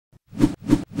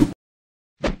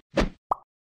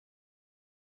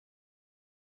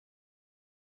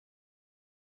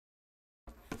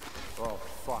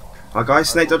Hi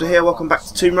guys, SnakeDoctor here, welcome back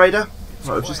to Tomb Raider.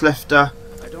 Right, we've just left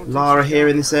Lara here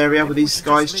in this area with these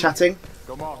guys chatting.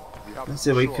 Let's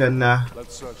see if we can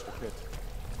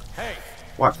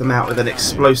wipe them out with an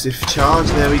explosive charge.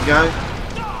 There we go.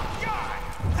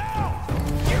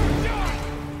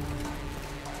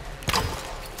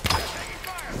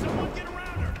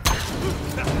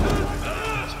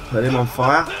 Let's put him on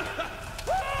fire.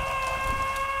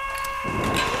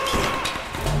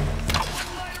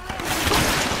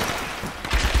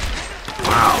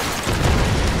 Wow.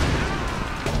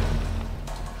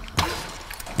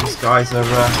 These guys are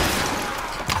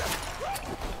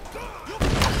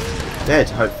dead,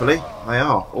 hopefully. They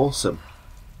are. Awesome.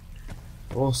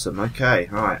 Awesome. Okay,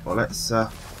 right. Well, let's...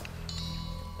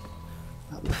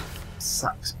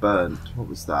 sacks burned. What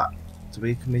was that?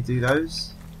 Can we do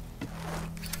those?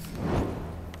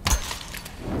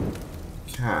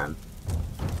 Can.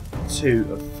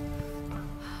 2 of...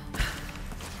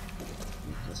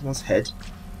 Someone's head.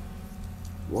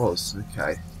 Was,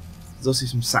 okay. There's also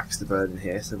some sacks to burn in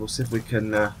here, so we'll see if we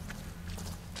can get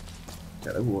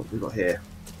what we've got here.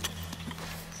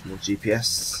 Some more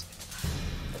GPS.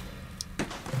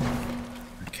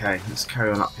 Okay, let's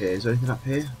carry on up here. Is there anything up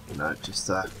here? No, just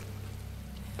don't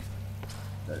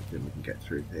think we can get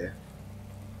through here.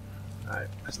 No,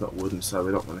 that's not wooden, so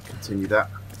we're not going to continue that.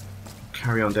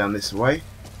 Carry on down this way.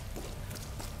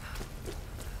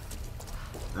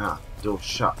 Ah. Door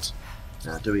shut.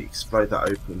 Now, do we explode that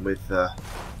open with? No,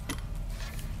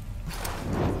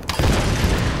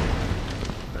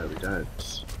 we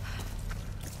don't.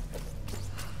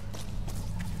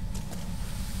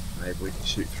 Maybe we can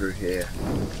shoot through here.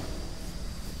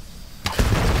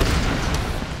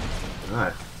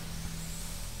 No.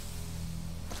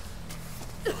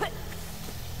 Don't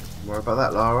worry about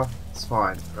that, Lara. It's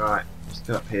fine. Right, let's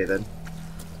get up here then.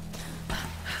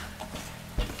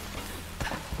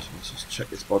 Check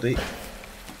this body.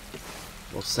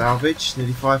 More salvage,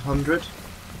 nearly 500.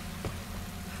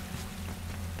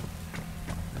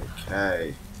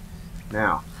 Okay.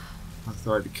 Now, I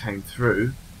thought I came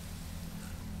through.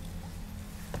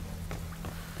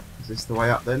 Is this the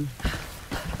way up then?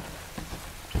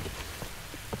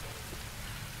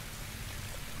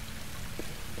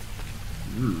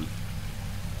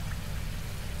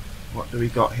 What do we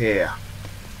got here?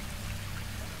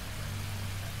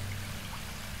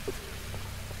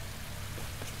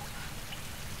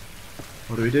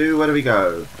 What do we do? Where do we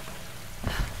go?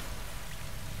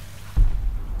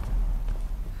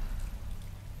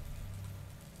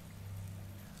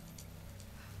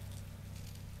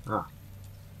 Ah,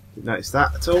 didn't notice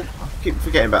that at all. I keep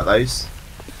forgetting about those.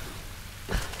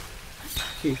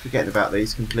 Keep forgetting about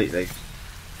these completely.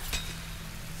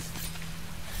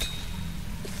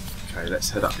 Okay, let's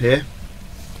head up here.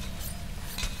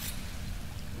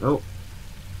 Oh,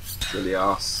 silly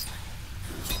arse.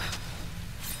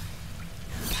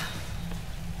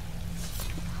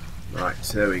 Right,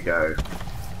 there we go. Oh,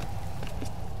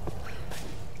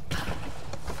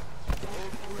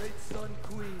 great Sun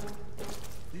Queen,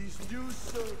 these new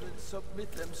servants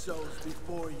submit themselves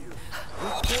before you.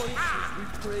 With voices we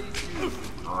praise you.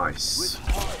 Nice. With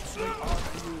hearts we honor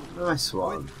you. Nice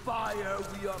one. With fire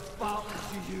we are bound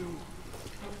to you.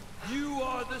 You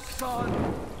are the sun.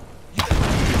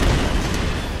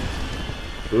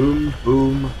 Boom,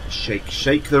 boom, shake,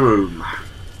 shake the room.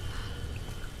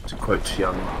 To quote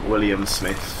young William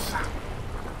Smith.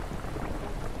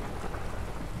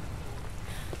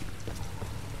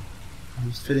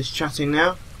 Just finished chatting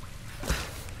now.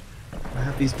 Can I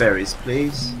have these berries,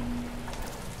 please?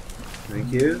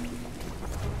 Thank you.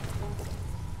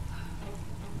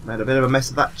 Made a bit of a mess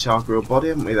of that char-grilled body,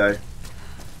 haven't we, though?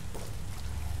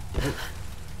 Oh.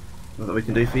 Nothing we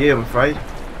can do for you, I'm afraid.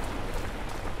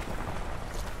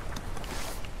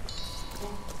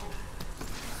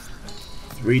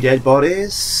 3 dead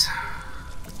bodies.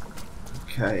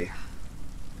 Okay.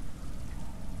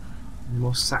 Any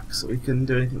more sacks that we can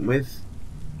do anything with?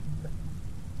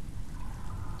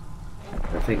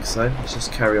 I think so. Let's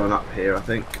just carry on up here, I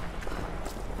think.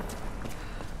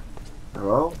 Oh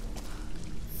well.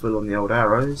 Full on the old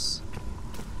arrows.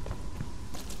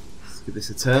 Let's give this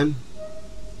a turn.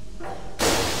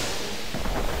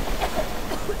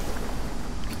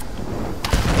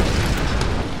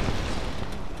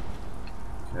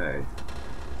 Okay.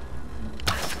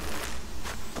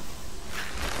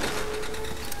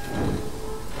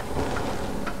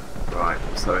 Right,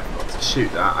 so I've got to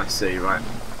shoot that, I see, right.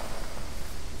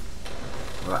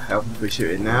 Will that help if we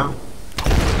shoot it now?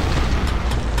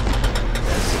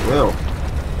 Yes, it will.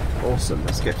 Awesome,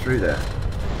 let's get through there.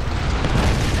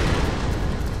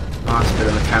 Nice bit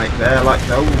of mechanic there. I like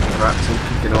that. Oh crap, it's all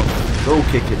kicking off. It's all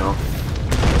kicking off.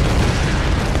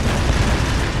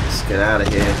 Let's get out of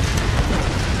here.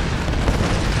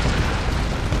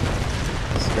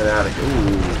 Let's get out of here.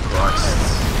 Ooh, Christ.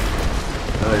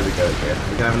 Oh, here we go again.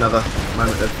 We're going to have another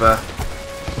moment of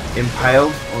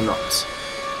impale or not.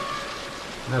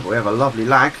 No, but we have a lovely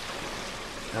lag.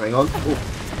 Carrying on.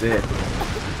 Oh dear.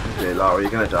 Oh dear, Lara, you're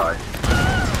going to die.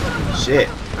 Shit.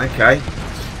 Okay.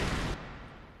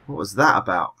 What was that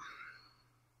about?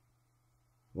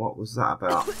 What was that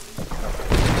about? Let's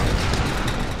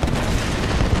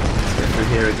go through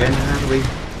here again. How do we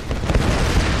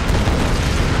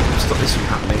stop this from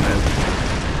happening then?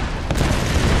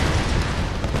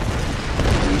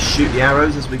 Do we shoot the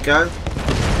arrows as we go?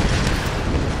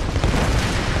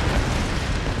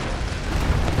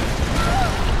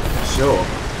 Sure.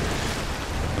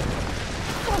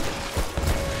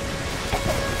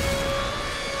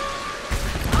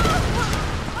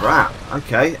 Crap.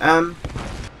 Okay.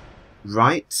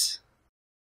 Right.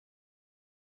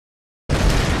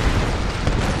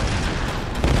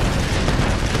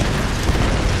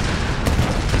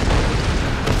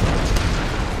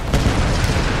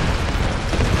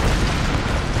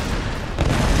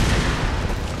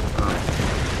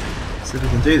 See if we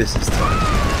can do this time.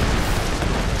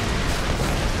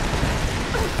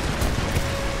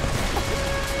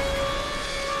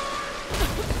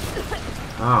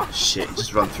 Oh shit, you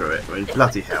just run through it. I mean,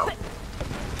 bloody hell.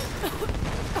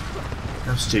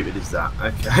 How stupid is that?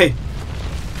 Okay.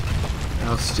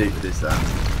 How stupid is that?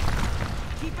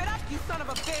 Keep it up, you son of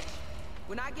a bitch!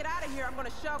 When I get out of here, I'm gonna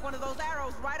shove one of those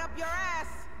arrows right up your ass!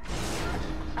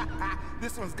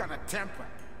 This one's got a temper.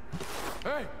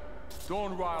 Hey,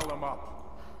 don't rile them up.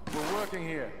 We're working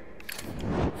here.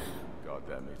 God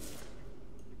damn it.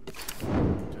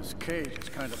 This cage is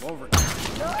kind of over. What the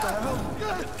hell?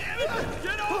 God damn it!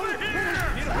 Get over here!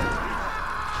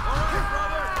 All right,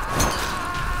 brother.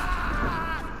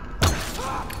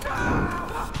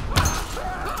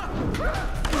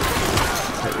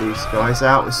 Take these guys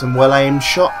out with some well-aimed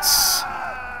shots.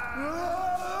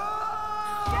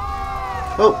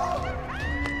 Oh!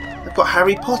 They've got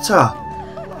Harry Potter!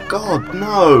 God,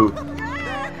 no!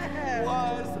 That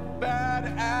was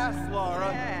badass,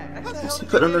 Lara. What's he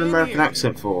putting on an American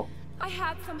accent for? I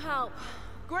had some help.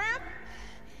 Gramp?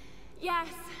 Yes.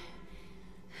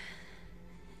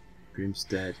 Grim's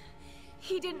dead.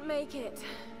 He didn't make it.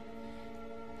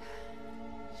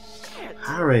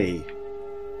 Harry!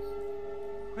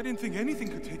 I didn't think anything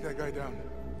could take that guy down.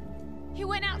 He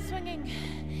went out swinging.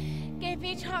 Gave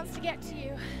me a chance to get to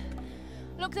you.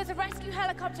 Look, there's a rescue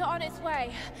helicopter on its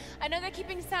way. I know they're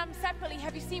keeping Sam separately.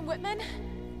 Have you seen Whitman?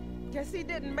 Guess he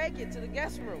didn't make it to the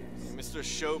guest rooms. Mr.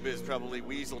 Showbiz probably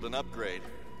weaseled an upgrade.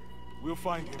 We'll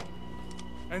find him.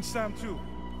 And Sam too.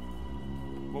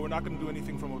 But we're not gonna do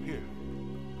anything from up here.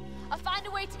 I'll find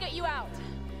a way to get you out.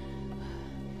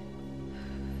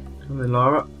 Come on,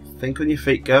 Lara. Think on your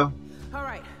feet, girl.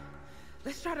 Alright,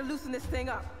 let's try to loosen this thing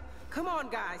up. Come on,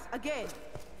 guys, again.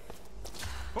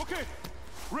 Okay,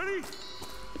 ready?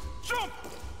 Jump!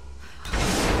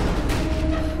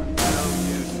 No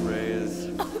use, Reyes.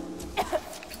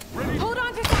 Ready? Hold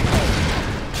on to something.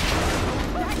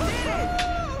 I did it!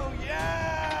 Oh,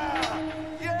 yeah!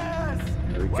 Yes!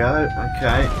 There we go.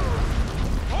 Okay.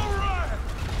 All right!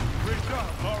 Great job,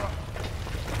 Lara.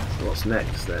 So what's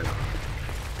next then?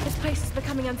 This place is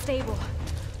becoming unstable.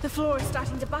 The floor is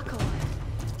starting to buckle.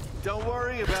 Don't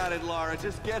worry about it, Lara.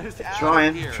 Just get us out Trying,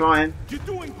 of here. trying. You're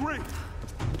doing great.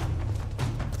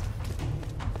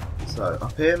 So,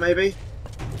 up here maybe?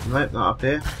 Nope, not up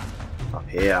here. Up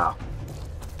here.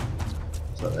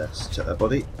 So let's check their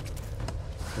body.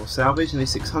 More salvage, only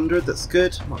 600, that's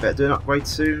good. Might be able to do an upgrade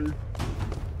soon.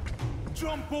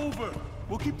 Jump over.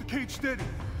 We'll keep the cage steady.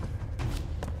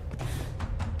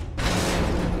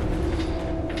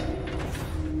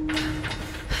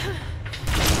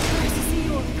 Nice to see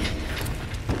you all again.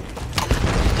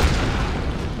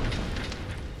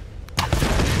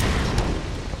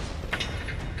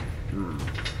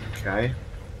 Okay.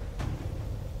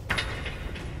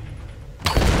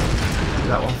 Do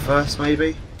that one first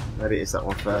maybe? Maybe it is that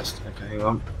one first. Okay, hang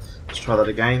on. Let's try that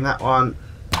again. That one,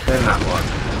 then that one.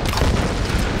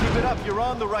 Keep it up. You're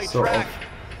on the right Sort track. of.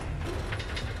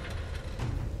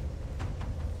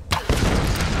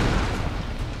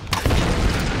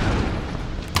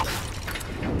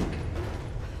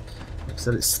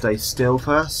 So let's stay still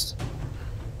first.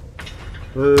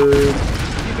 Boom.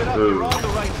 Keep it up. Boom. You're on the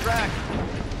right track.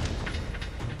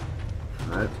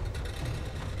 No.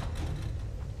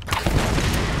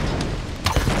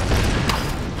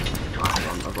 Right, hang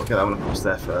on. I've got to get that one across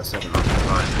there first, haven't I?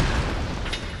 Right.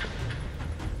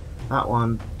 That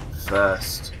one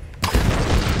first.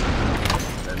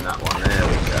 Then that one. There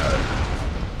we go.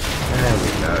 There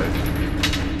we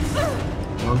go.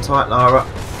 On tight, Lara.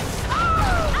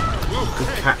 Good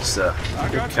catch, sir.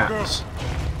 Good catch.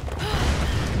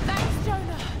 Thanks,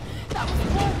 Jonah. That was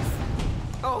close.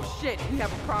 Oh shit, we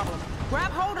have a problem.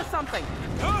 Grab hold of something.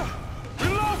 We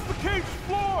lost the cage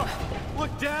floor!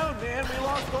 Look down, man. We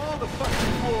lost all the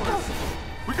fucking floors.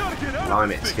 We gotta get out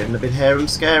Blimey, of it's this getting a bit hairy and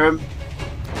scare him.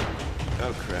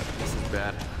 Oh crap, this is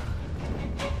bad. thing.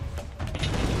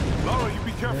 Lara, you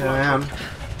be careful. Here I am.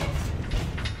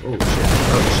 Oh shit,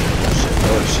 oh shit,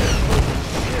 oh shit,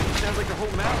 oh Shit, it sounds like the whole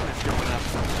mountain is going up.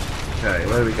 shit. Okay,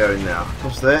 where are we going now?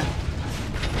 Across there?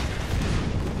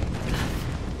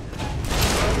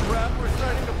 Oh crap, we're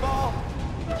starting to fall.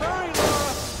 Hurry,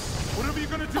 Lara! Whatever you're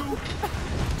gonna do,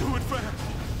 do it fast.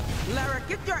 Lara,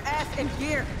 get your ass in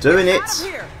gear. Doing Get it. out of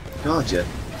here. God, you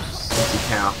sneaky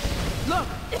cow. Look,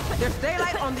 there's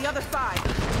daylight on the other side.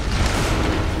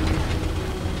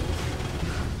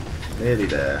 Nearly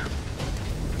there.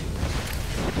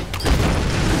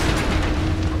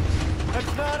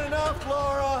 That's not enough,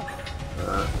 Lara!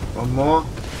 One more.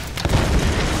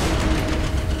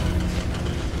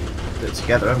 Did it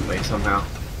together, haven't we, somehow?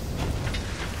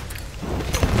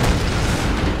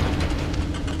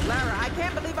 Lara, I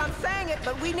can't believe I'm saying it,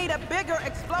 but we need a bigger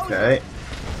explosion. Okay.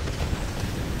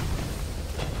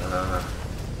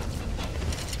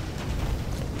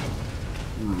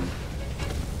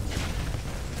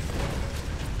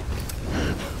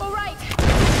 All right.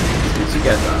 Two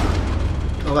together.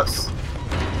 Oh, that's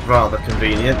rather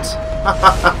convenient.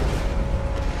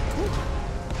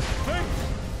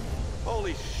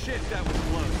 Holy shit, that was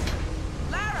close.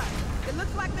 Lara, it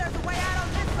looks like there's a way out on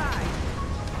this side.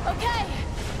 Okay,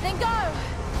 then go.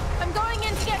 I'm going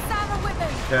in to get Sam and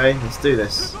Whitman. Okay, let's do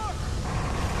this. Come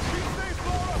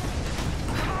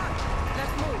on,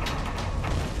 let's move.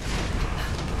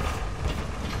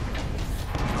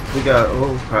 Up we go.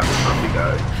 Oh crap, up we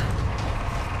go.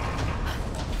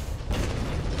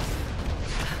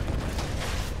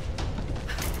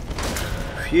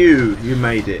 Phew, you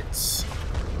made it.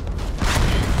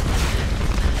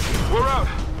 We're out,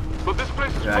 but this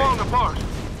place is Okay. falling apart.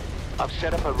 I've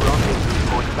set up a rendezvous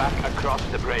going back across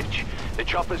the bridge. The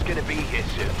chopper's gonna be here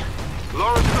soon.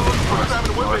 Lara's still looking for Sam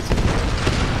and Nice.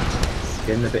 Whitman. It's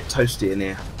getting a bit toasty in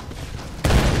here.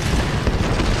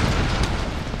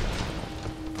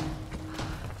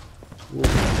 Ooh.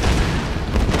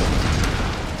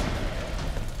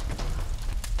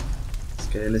 Let's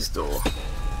get in this door.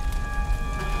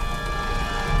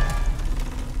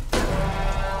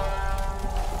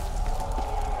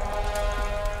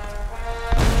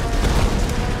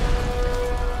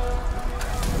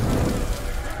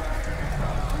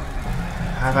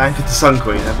 Have anchored the Sun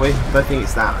Queen, have we? I don't think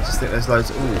it's that. I just think there's loads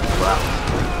of... Ooh, wow.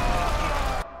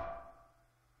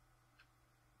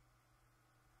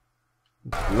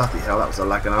 Bloody hell, that was a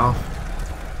lag and a half.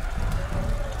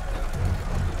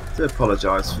 I do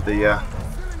apologise for the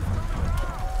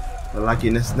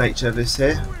lagginess nature of this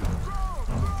here.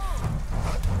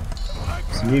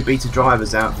 Some new beta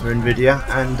drivers out for Nvidia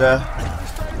and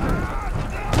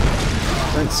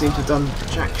don't seem to have done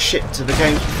jack shit to the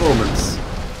game's performance.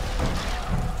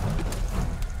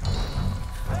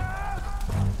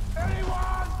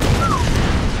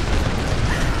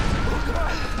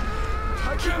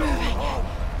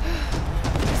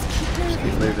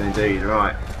 Keep moving indeed,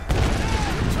 right.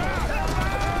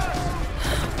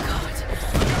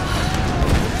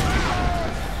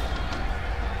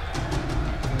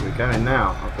 Where are we going now?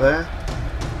 Up there?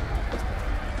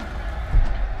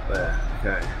 There,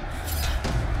 okay.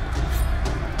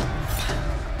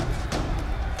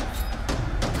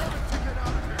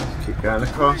 Keep going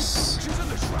across.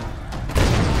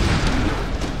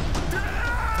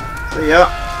 See ya!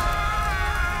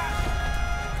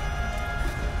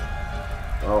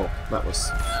 Oh, that was...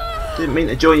 Didn't mean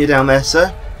to join you down there,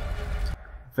 sir.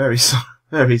 Very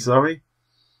sorry.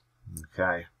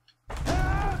 Okay.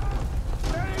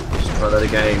 Let's try that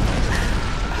again.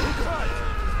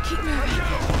 Keep moving.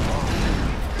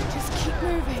 Just keep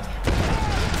moving.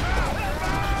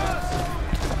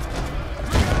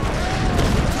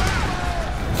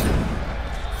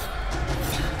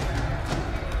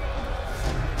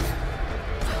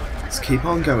 Let's keep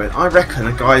on going. I reckon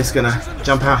a guy's gonna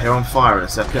jump out here on fire in a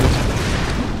second.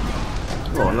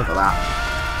 Oh, look at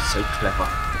that. So clever.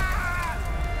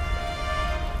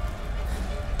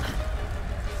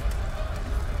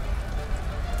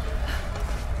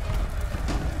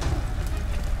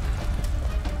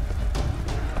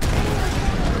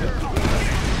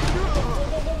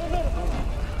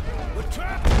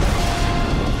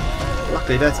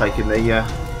 luckily they're taking the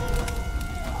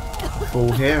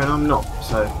fall here, and I'm not,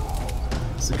 so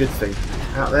it's a good thing.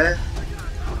 Out there.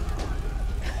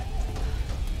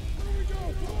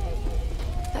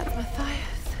 That's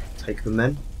Matthias. Take them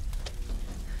then.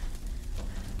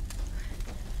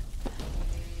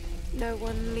 No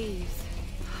one leaves.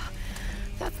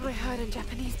 That's what I heard in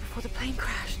Japanese before the plane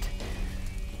crashed.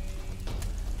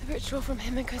 The ritual from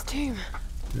Himiko's tomb.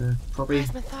 Yeah, probably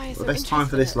Where's Matthias the so best time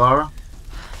for this, interested in it? Lara.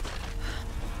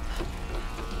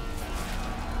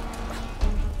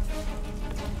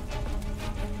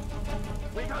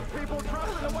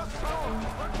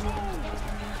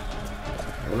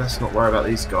 Well, let's not worry about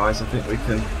these guys. I think we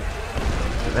can.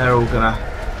 They're all gonna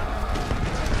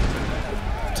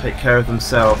take care of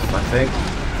themselves, I think.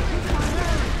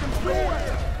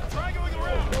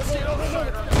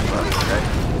 Okay.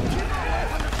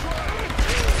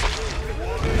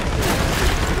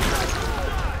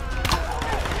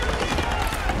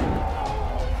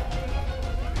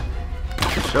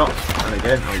 Shot. And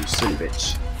again. Oh, you silly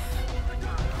bitch.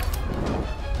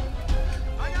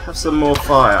 Have some more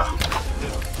fire.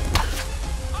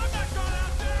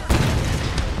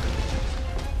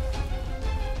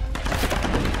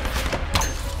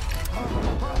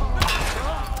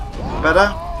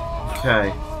 Better? Okay.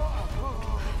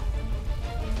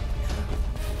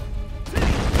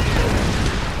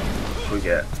 What we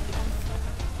get?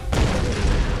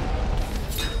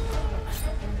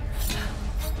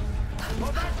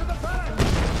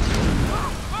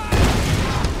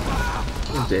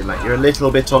 Oh dear, mate, you're a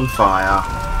little bit on fire.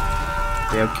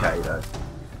 Be okay though.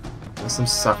 There's some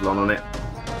Savlon on it.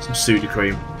 Some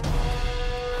Sudocrem.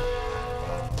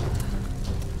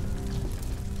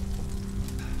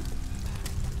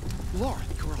 Lara,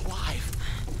 you're alive.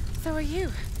 So are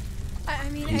you. I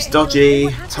mean, He's dodgy.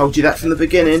 Told you that from the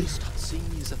beginning. Stop seeing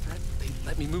me as a threat. They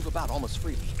let me move about almost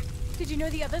freely. Did you know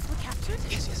the others were captured?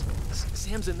 Yes, yes.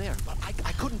 Sam's in there, but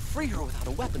I couldn't free her without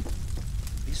a weapon.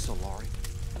 These Solari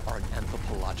are an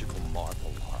anthropological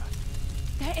marvel, Lara.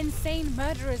 They're insane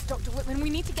murderers, Dr. Whitman.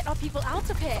 We need to get our people out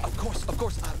of here. Of course.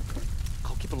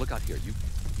 I'll keep a lookout here.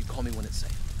 You call me when it's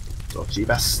safe. Dodgy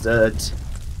bastard.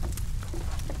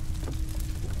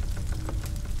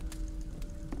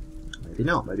 Maybe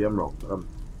not, maybe I'm wrong, but I'm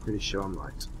pretty sure I'm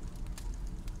right.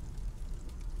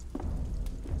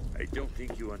 I don't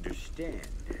think you understand.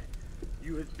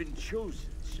 You have been chosen,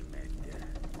 Samantha.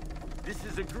 This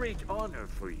is a great honor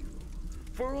for you.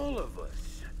 For all of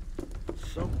us.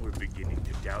 Some were beginning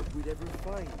to doubt we'd ever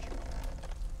find you.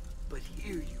 But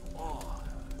here you are.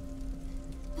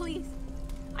 Please.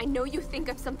 I know you think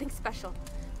I'm something special.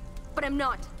 But I'm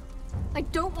not. I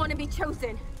don't want to be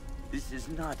chosen. This is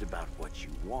not about what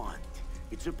you want.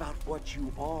 It's about what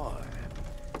you are.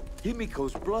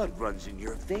 Himiko's blood runs in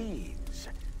your veins.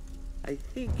 I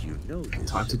think you know this.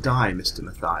 Time to die, Mr.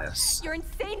 Matthias. You're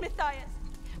insane, Matthias.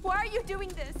 Why are you doing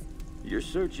this? You're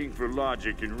searching for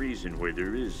logic and reason where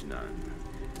there is none.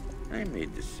 I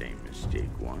made the same mistake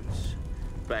once.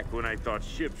 Back when I thought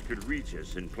ships could reach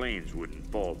us and planes wouldn't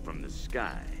fall from the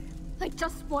sky. I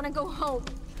just want to go home.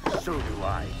 So do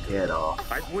I. Get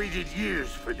off. I've waited years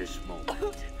for this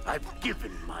moment. I've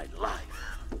given my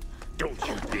life. Don't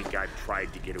you think I've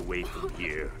tried to get away from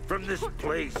here? From this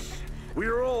place?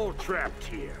 We're all trapped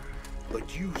here.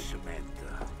 But you,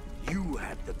 Samantha, you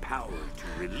have the power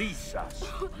to release us.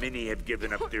 Many have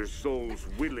given up their souls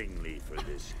willingly for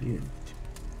this gift.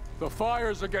 The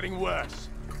fires are getting worse.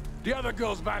 The other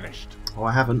girl's vanished. Oh,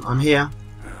 I haven't. I'm here.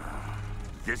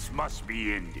 This must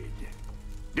be ended.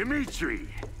 Dimitri,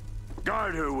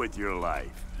 guard her with your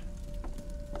life.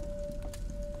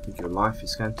 I think your life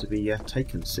is going to be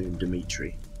taken soon,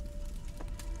 Dimitri.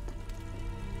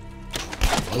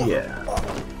 Oh yeah.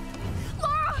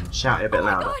 Lara! Shout it a bit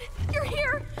louder. Oh my God, you're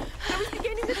here! I was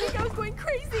beginning to think I was going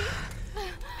crazy.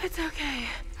 It's okay.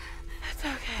 It's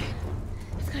okay.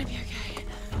 It's gonna be okay.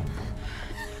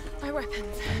 My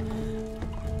weapons.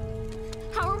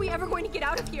 How are we ever going to get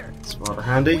out of here? It's rather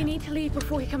handy. We need to leave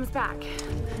before he comes back.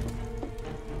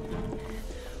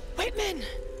 Whitman!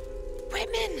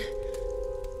 Whitman!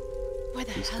 Where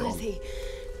the hell is he?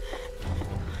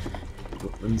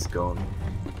 Whitman's gone.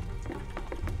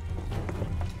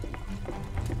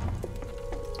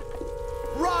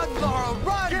 Run, Lara,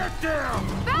 run! Get down!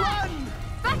 Back!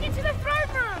 Back into the throne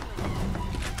room!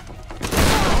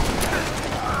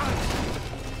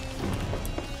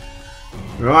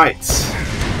 Right.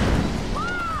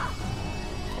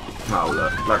 Oh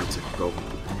look, bloody typical.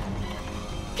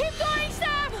 Keep going,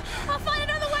 Sam! I'll find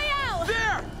another way out!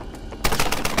 There!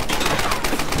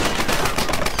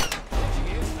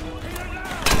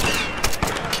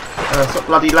 Stop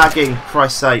bloody lagging, for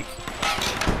Christ's sake.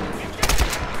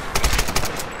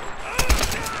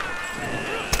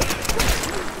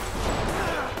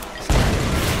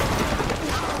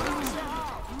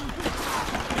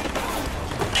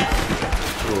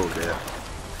 Oh dear.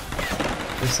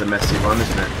 This is a messy one,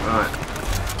 isn't it? Right.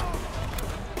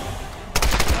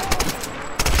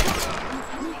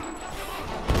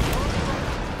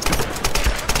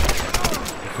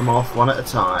 Come off one at a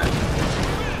time.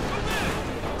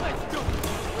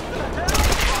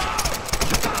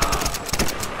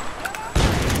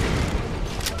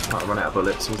 Might run out of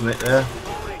bullets, wasn't it there?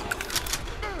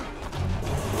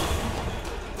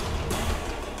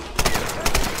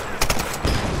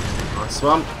 Nice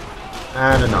one.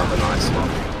 And another nice one.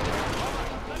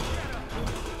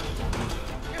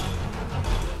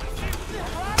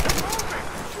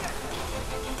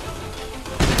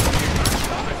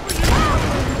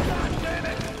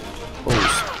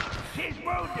 Balls.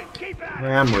 I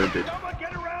am wounded.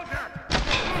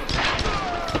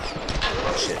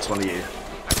 Oh shit, it's one of you.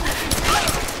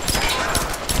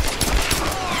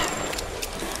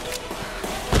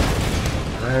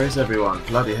 Where is everyone?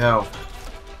 Bloody hell.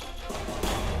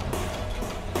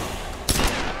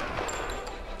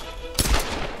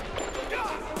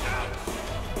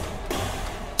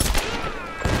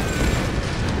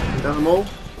 Done them all?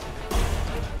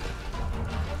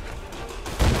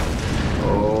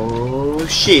 Oh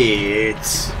shit! I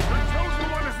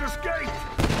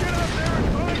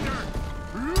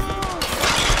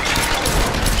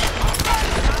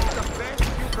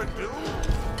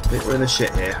think we're in the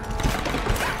shit here.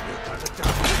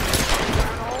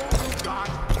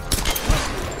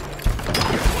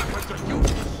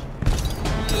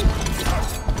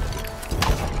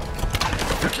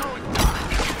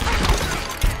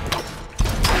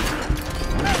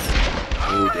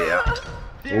 Oh dear.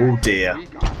 Oh dear.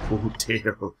 Oh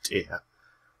dear, oh dear.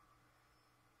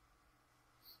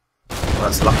 Well,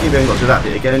 that's lucky we haven't got to do that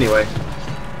bit again anyway.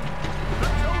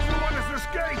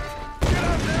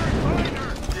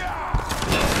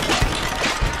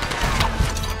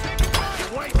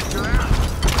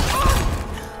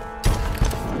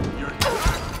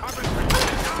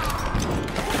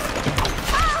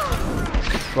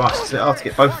 Christ, it's a bit hard to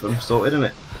get both of them sorted, isn't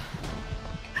it?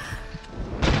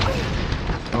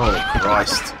 Oh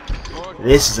Christ.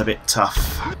 This is a bit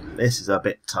tough. This is a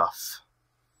bit tough.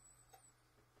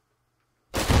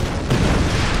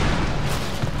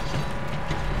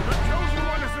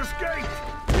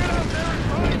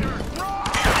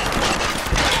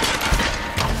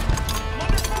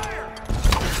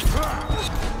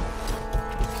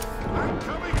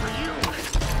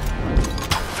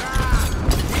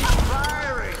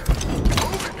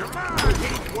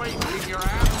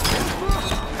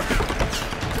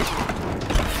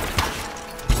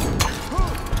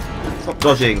 Stop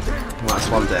dodging. Well, that's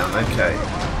one down, okay.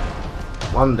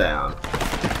 One down.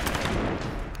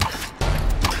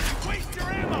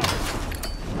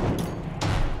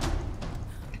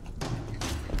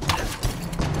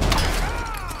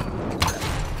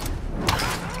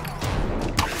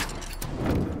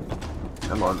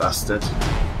 Come on, bastard.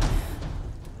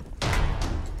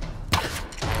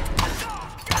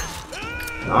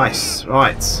 Nice,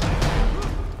 right.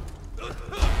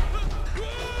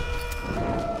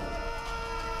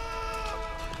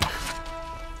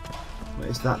 What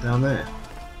is that down there?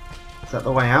 Is that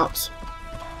the way out?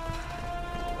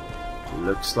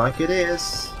 Looks like it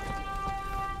is.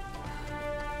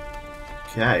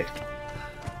 Okay.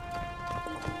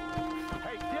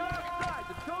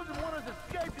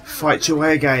 Fight your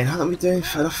way again. How are we doing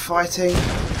for the fighting?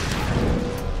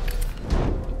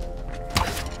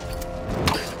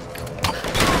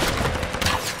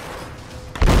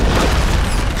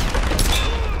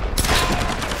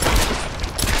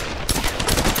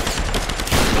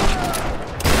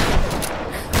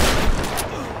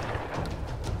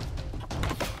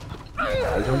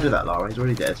 Don't do that, Lara. He's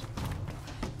already dead.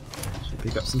 Should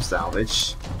pick up some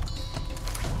salvage.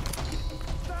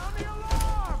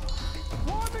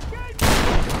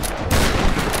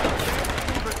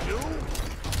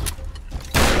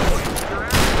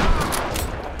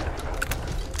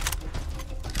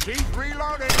 She's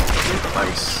reloading.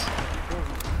 Nice.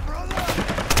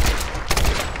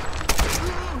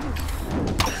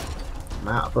 I'm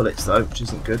out of bullets though, which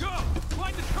isn't good.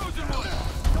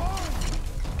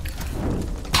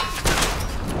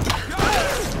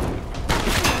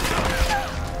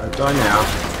 Don't die now.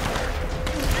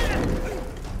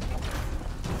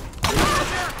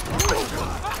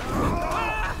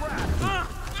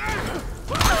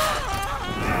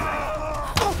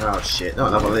 Oh shit, not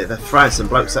another one. They're throwing some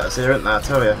blokes at us here, aren't they? I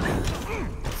tell you.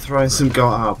 Throwing some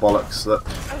gold. Oh, bollocks, look.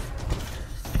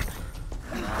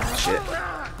 Shit.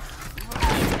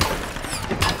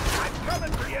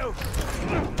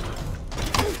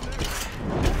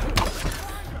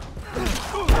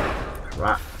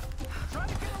 Crap.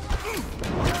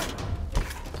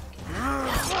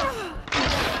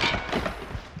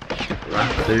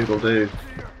 do.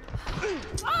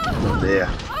 Oh dear.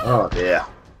 Oh dear.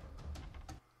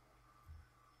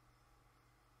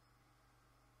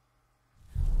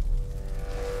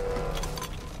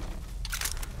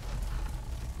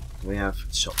 We have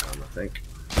shotgun, I think.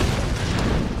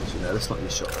 Actually, no, let's not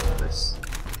use shotgun for this.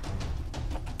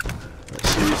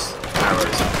 Let's use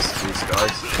arrows on these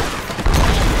guys.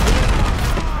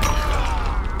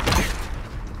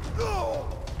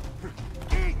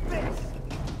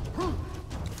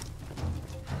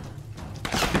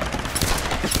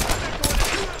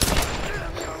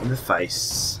 In the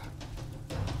face.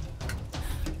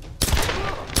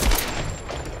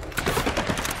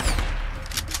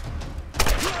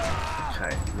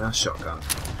 Okay, now shotgun.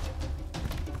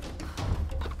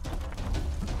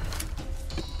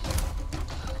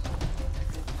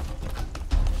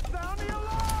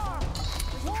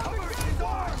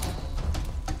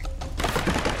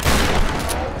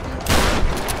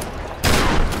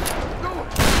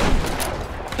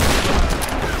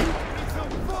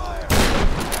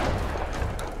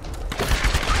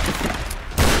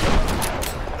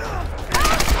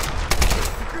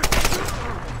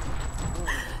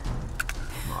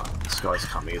 Guy's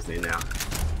coming, isn't he now?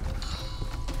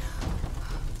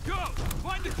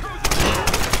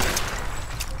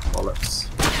 Bollocks.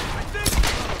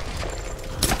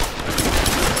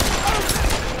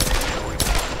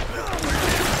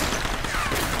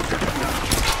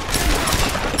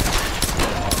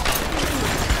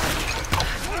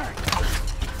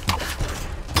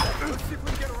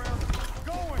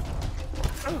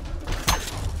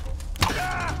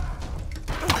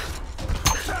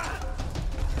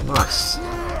 Nice.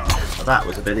 Well, that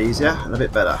was a bit easier and a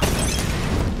bit better.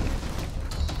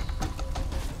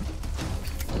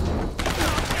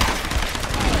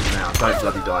 Now, don't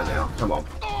bloody die now. Come on.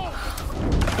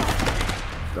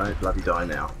 Don't bloody die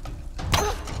now.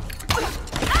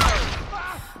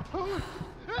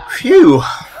 Phew!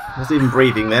 I wasn't even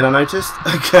breathing then, I noticed.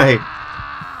 Okay.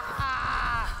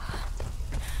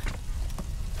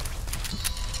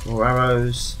 More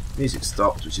arrows. Music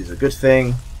stopped, which is a good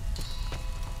thing.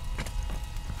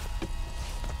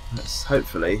 Let's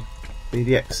hopefully be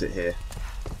the exit here.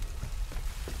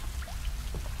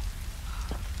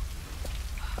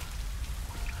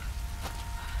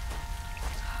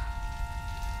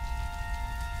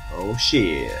 Oh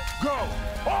shit. Go!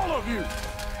 All of you!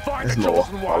 Find There's the more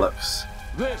chosen one. bollocks.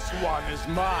 This one is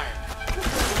mine.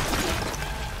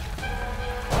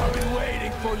 I've been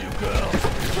waiting for you, girl.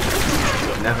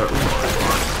 Never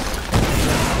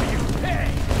You pay!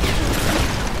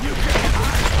 You can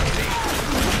hide from me!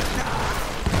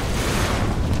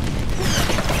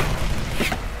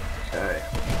 Okay.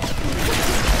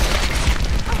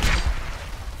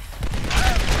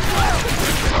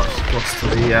 Close to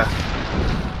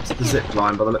the zip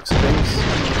line by the looks of things.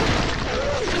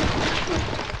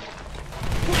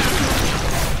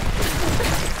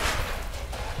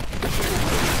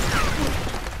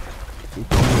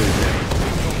 Keep on moving.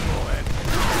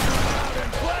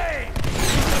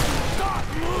 Stop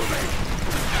moving!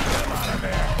 Come out of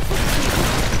there!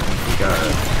 Go.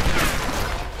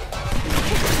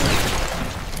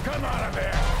 Come out of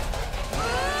there!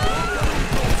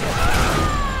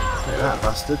 Take that,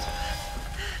 bastard.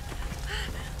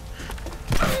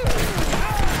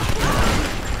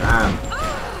 Damn.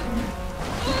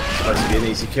 Supposed to be an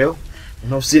easy kill.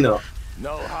 And obviously not.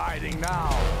 No hiding now.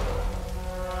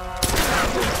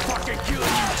 I will fucking kill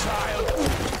you, child.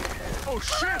 Oh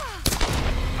shit!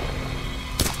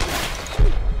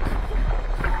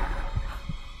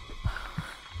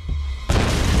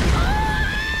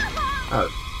 Oh.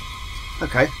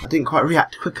 Okay, I didn't quite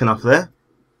react quick enough there.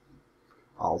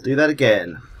 I'll do that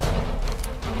again.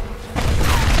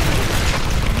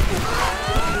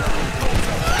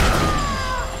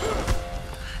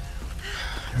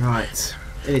 Right,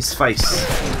 in his face.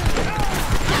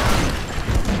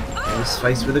 In his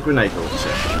face with a grenade launcher.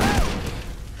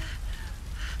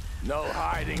 No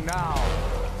hiding now.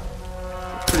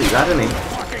 Pretty bad, isn't he?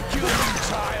 Fucking kill you,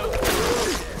 child.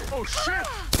 Oh shit!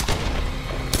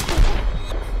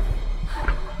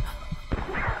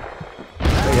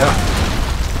 There you are.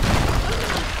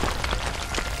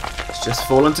 It's just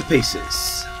fallen to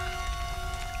pieces.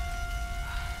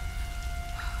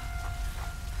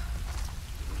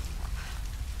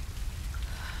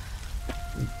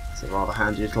 It's a rather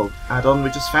handy little add-on we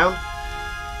just found.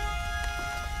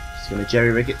 Just going to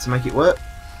jerry-rig it to make it work.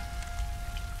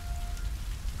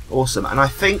 Awesome, and I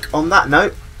think on that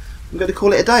note I'm going to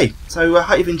call it a day. So I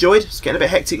hope you've enjoyed. It's getting a bit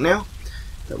hectic now,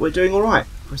 but we're doing alright.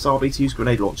 Press RB to use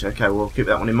grenade launcher. Okay, we'll keep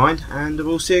that one in mind, and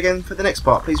we'll see you again for the next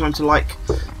part. Please remember to like,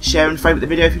 share and favourite the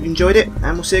video if you've enjoyed it,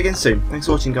 and we'll see you again soon. Thanks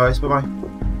for watching, guys. Bye bye.